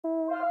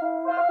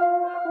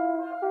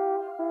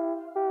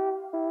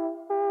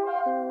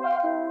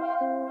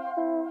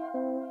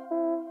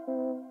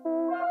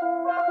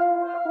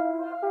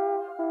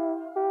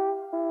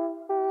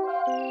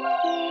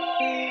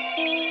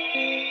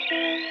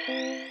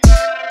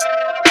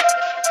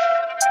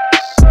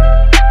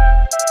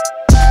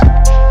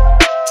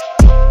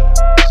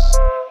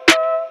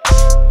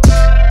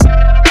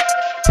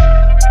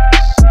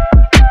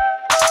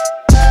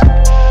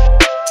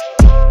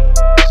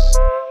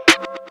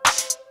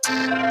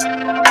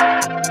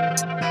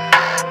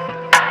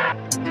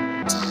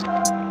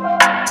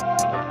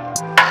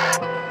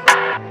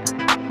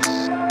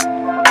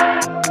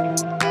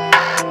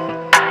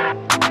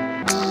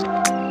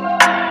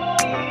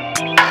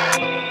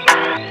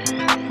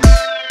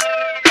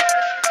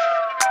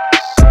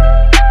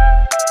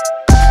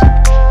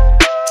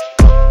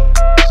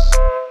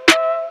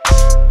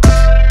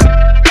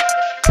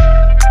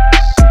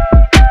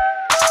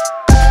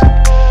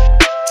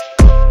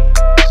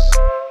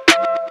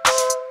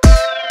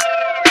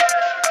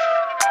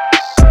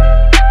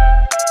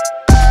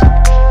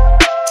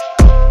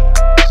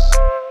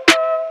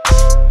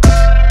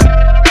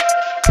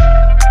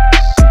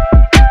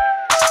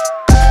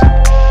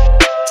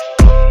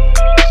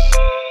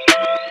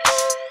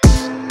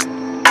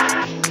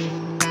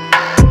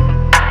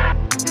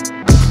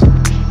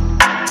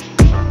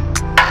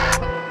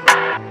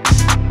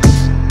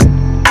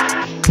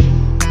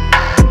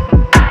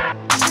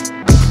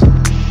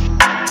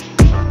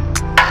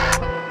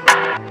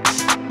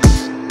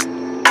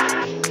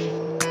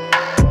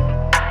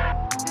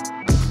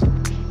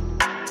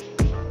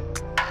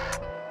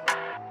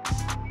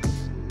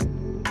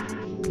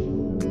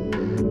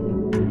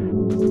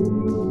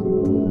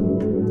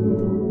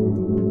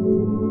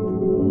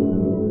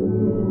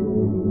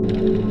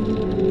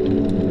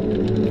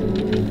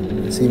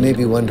So you may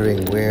be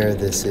wondering where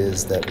this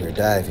is that we're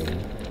diving.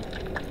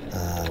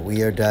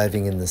 We are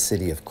diving in the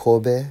city of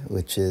Kobe,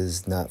 which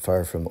is not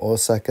far from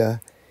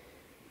Osaka,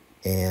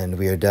 and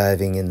we are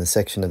diving in the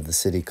section of the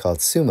city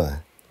called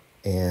Suma,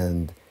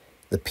 and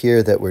the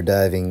pier that we're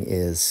diving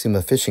is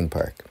Suma Fishing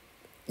Park.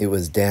 It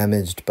was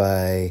damaged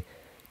by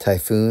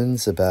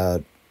typhoons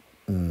about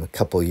a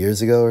couple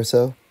years ago or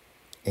so,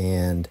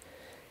 and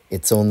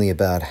it's only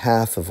about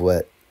half of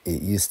what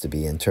it used to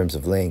be in terms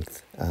of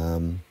length.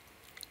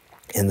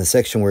 And the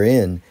section we're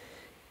in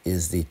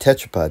is the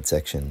tetrapod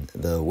section,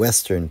 the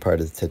western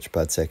part of the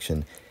tetrapod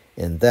section,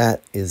 and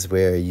that is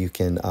where you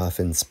can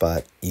often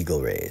spot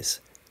eagle rays.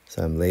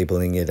 So I'm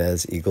labeling it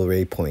as Eagle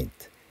Ray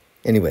Point.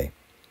 Anyway,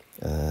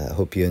 I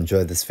hope you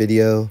enjoyed this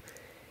video,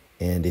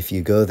 and if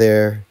you go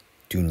there,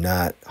 do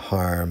not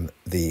harm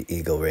the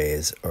eagle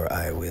rays or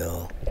I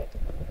will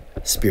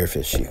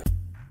spearfish you.